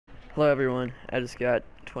Hello everyone, I just got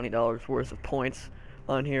 $20 worth of points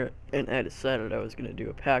on here, and I decided I was going to do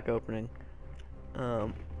a pack opening.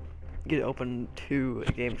 Get open 2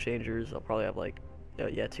 game changers. I'll probably have like,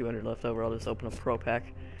 200 left over. I'll just open a pro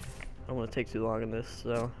pack. I don't want to take too long in this,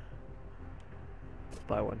 so let's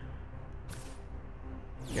buy one.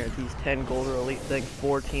 Guarantees 10 gold or elite things,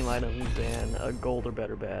 4 team items, and a gold or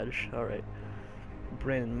better badge. Alright.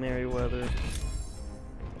 Brandon Merriweather,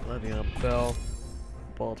 Le'Veon Bell,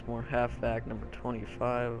 Baltimore halfback number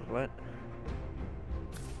 25. What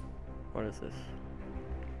is this?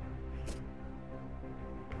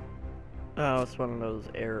 Oh, it's one of those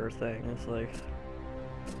error things, like,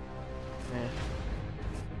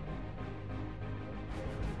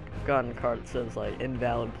 I've gotten a card that says, like,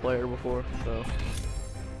 invalid player before, so I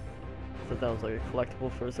thought that was, like, a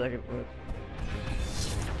collectible for a second, but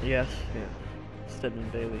yes, yeah. Stedman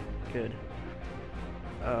Bailey, good.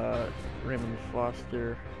 Raymond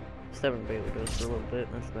Foster, Stephen Bailey goes for a little bit,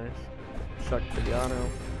 that's nice. Chuck Pagano,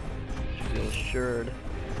 Shaquille Assured,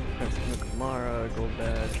 Prince Kamara, gold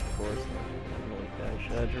badge, of course, gold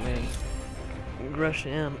badge, Jermaine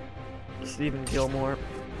Gresham, Stephen Gilmore.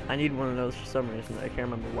 I need one of those for some reason. I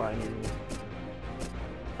can't remember why I need them.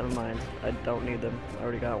 Never mind, I don't need them. I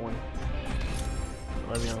already got one.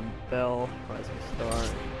 Le'Veon Bell, Rising Star,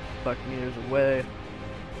 Buccaneers away.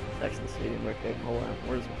 Texan Stadium, okay, hold on,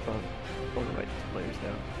 where's the front? Hold the right players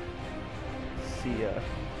down. See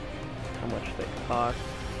how much they cost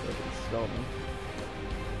so I can sell them.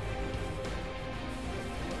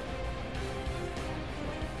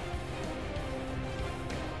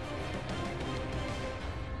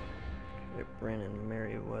 Okay, Brandon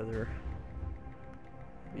Merriweather,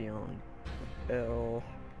 Le'Veon Bell.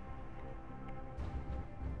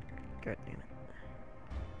 God damn it.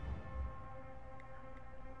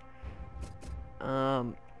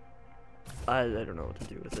 I don't know what to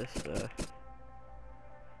do with this.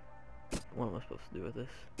 What am I supposed to do with this?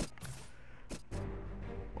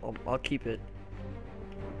 I'll keep it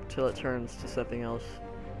till it turns to something else.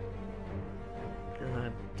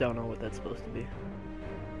 I don't know what that's supposed to be.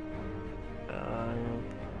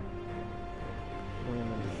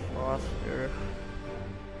 Raymond Foster,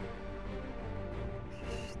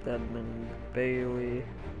 Stedman Bailey.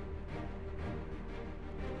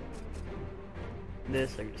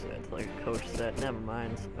 This I can just add to like a coach set. Never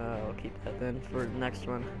mind. I'll keep that then for the next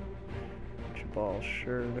one. Ball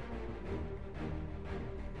Sherd.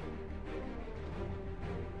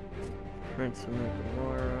 Prince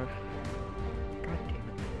Kamara. God damn it.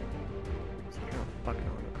 So you're not fucking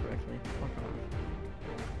on it correctly. Fuck off.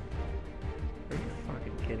 Are you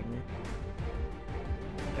fucking kidding me?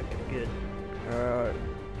 Okay, good. I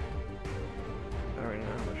already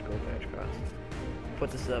know how much gold badge costs. Put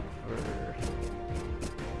this up for,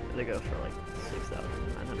 they go for like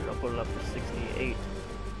 6,900. I'll put it up for 68.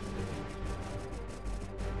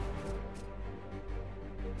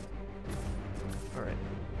 Alright.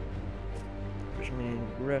 Jermaine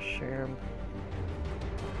Gresham.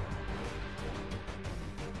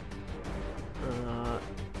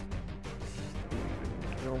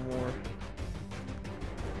 Stephen Gilmore.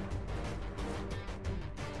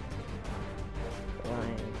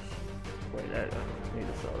 Lions. Wait, I don't need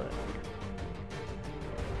to sell that.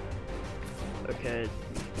 Okay,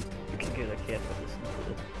 you can get, I can't put this into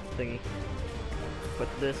the thingy. Put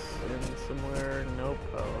this in somewhere. Nope.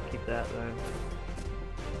 Oh, I'll keep that then.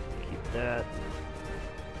 Keep that.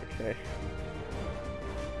 Okay.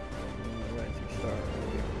 Rising Star.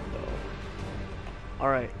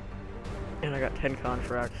 Alright. And I got 10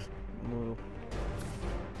 contracts. Move.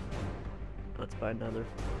 Let's buy another.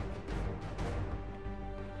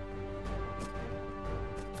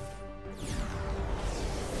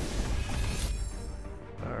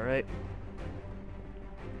 Alright.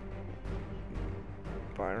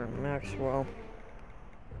 Byron Maxwell.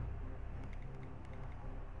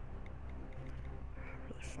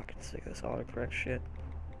 Really fucking sick of this autocorrect shit.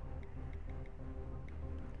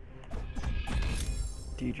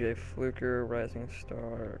 DJ Fluker, Rising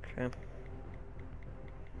Star, okay.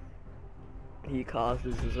 He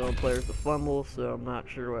causes his own players to fumble, so I'm not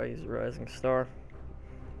sure why he's a Rising Star.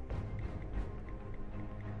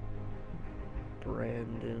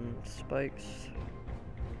 Brandon Spikes.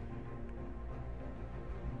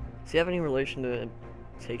 Does he have any relation to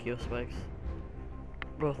Takeo Spikes?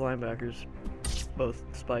 Both linebackers, both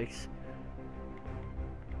Spikes.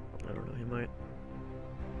 I don't know, he might.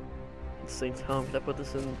 Saints home. Could I put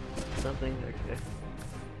this in something? Okay.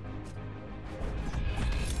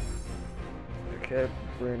 Okay,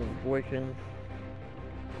 Brandon Boykin.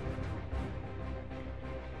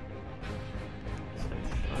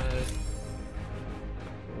 75.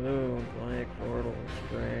 Ooh, Blake Bortles,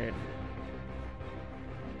 great.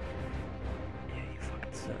 Yeah, you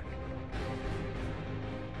fucking suck.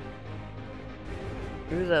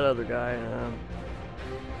 Who's that other guy?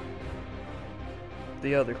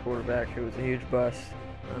 The other quarterback who was a huge bust.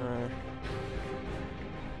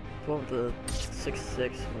 The one with the 6'6"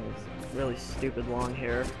 and really stupid long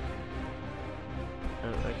hair.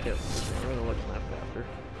 I can't. I'm gonna look him up after.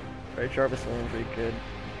 Right, Jarvis Landry, good.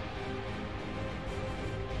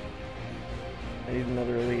 I need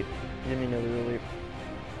another elite. Give me another elite.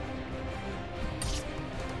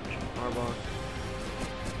 Harbaugh.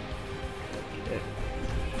 Okay.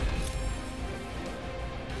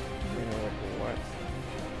 You know, like what?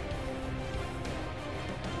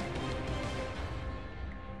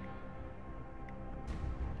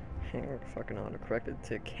 Hang fucking autocorrected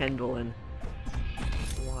to Kendall and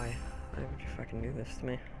why? Why would you fucking do this to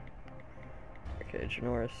me? Okay,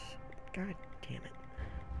 Janoris. God damn it.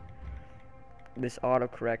 This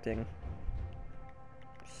auto-correcting.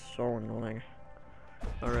 So annoying.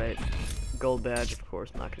 Alright. Gold badge, of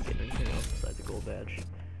course. Not gonna get anything else besides a gold badge.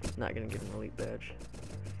 Not gonna get an elite badge.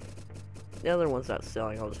 The other one's not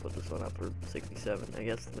selling. I'll just put this one up for 67. I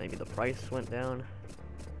guess maybe the price went down.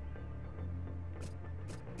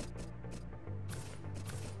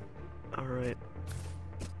 Alright.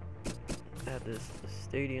 Add this to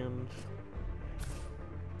stadiums.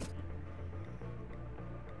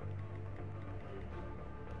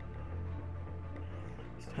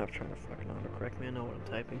 Stop trying to fucking autocorrect me. I know what I'm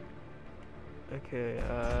typing. Okay,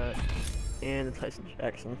 and Tyson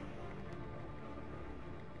Jackson.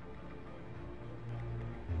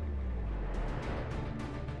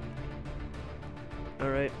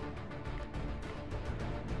 Alright.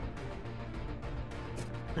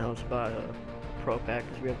 Now let's buy a pro pack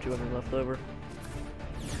because we have 200 left over.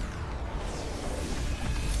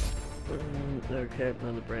 Okay,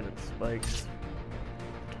 another Brandon Spikes.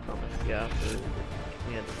 Thomas Gafford.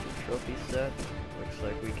 We had some trophy set. Looks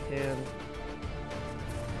like we can.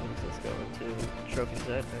 Let's go into trophy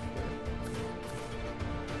set.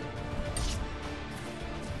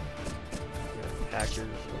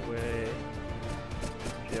 Packers away.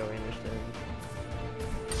 Joe Anderson.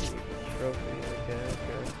 Trophy. Okay.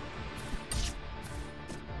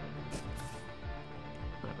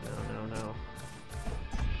 No.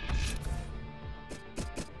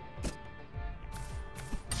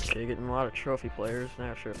 Okay, getting a lot of trophy players.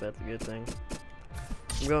 Not sure if that's a good thing.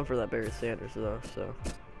 I'm going for that Barry Sanders though, so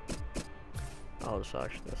I'll just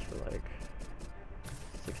auction this for like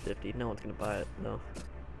 $650. No one's gonna buy it, no.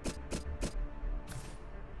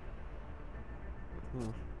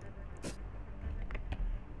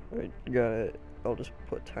 Alright, got it. I'll just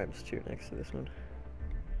put ×2 next to this one.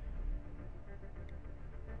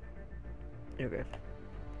 Okay.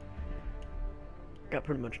 Got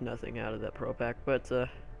pretty much nothing out of that pro pack, but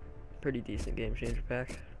pretty decent game changer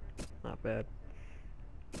pack. Not bad.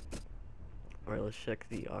 Alright, let's check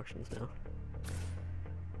the auctions now.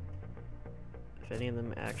 If any of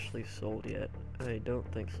them actually sold yet. I don't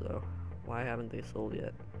think so. Why haven't they sold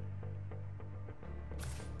yet?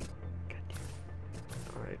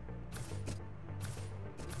 Alright.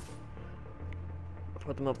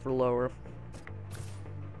 Put them up for lower.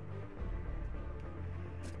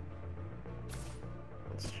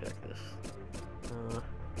 Let's check this.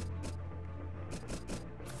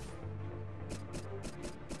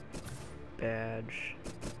 Badge.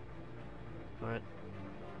 What?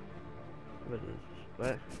 What is this?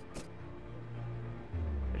 What?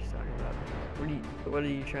 What are you talking about? What are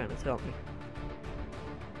you trying to tell me?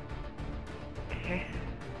 Okay.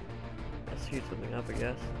 Let's shoot something up, I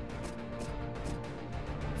guess.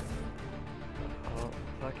 Oh,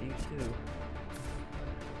 fuck you too.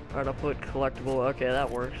 Alright, I'll put collectible. Okay, that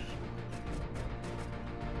works.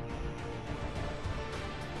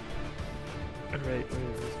 Alright,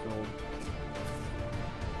 where is this gold?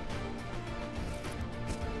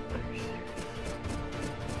 Are you serious?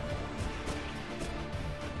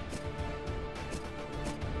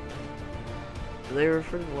 They were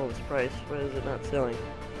for the lowest price. Why is it not selling?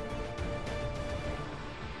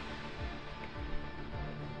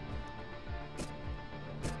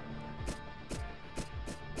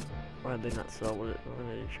 Why did they not sell? What did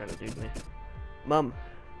they try to do to me? Mom.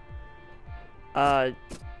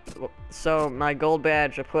 So my gold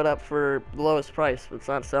badge I put up for the lowest price, but it's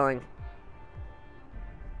not selling.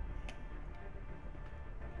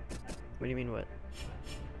 What do you mean what?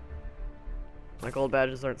 My gold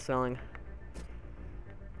badges aren't selling.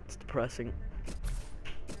 It's depressing.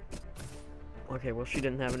 Okay, well she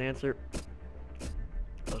didn't have an answer.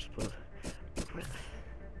 I'll just put...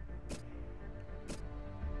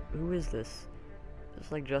 Who is this? This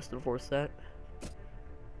looks like Justin Forsett.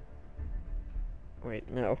 Wait,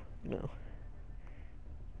 no.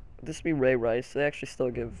 This would be Ray Rice. They actually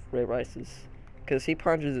still give Ray Rice's, because he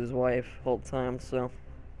punches his wife all the time, so.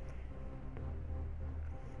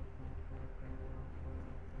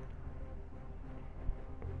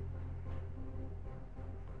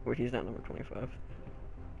 Wait, he's not number 25.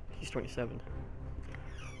 He's 27.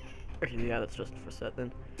 Actually, yeah, that's Justin Forsett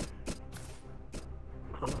then.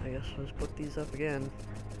 Oh, I guess let's put these up again.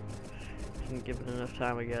 Didn't give it enough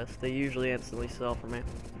time, I guess. They usually instantly sell for me.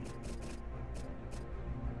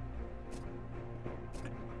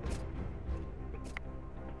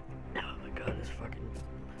 Oh my god, this fucking...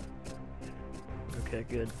 Okay,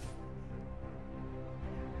 good.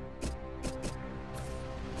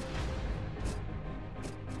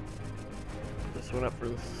 This went up for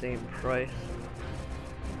the same price.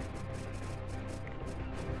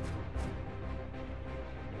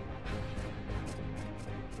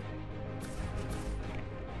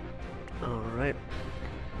 Alright.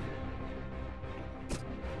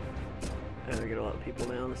 And we get a lot of people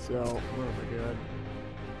down to sell. Oh my god.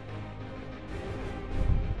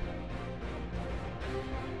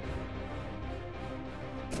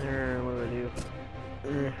 What do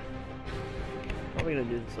I do? Probably gonna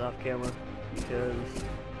do this off camera because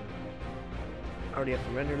I already have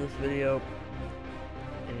to render this video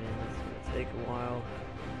and it's gonna take a while.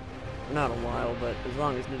 Not a while, but as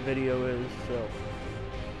long as the video is, so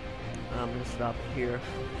I'm gonna stop it here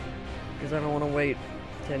because I don't want to wait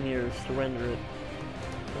 10 years to render it.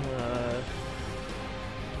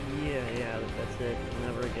 Yeah, that's it.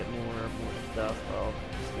 Whenever I get more stuff, I'll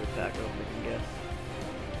just do a pack opening, I guess.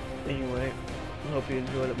 Anyway, I hope you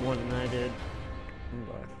enjoyed it more than I did.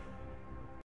 Bye.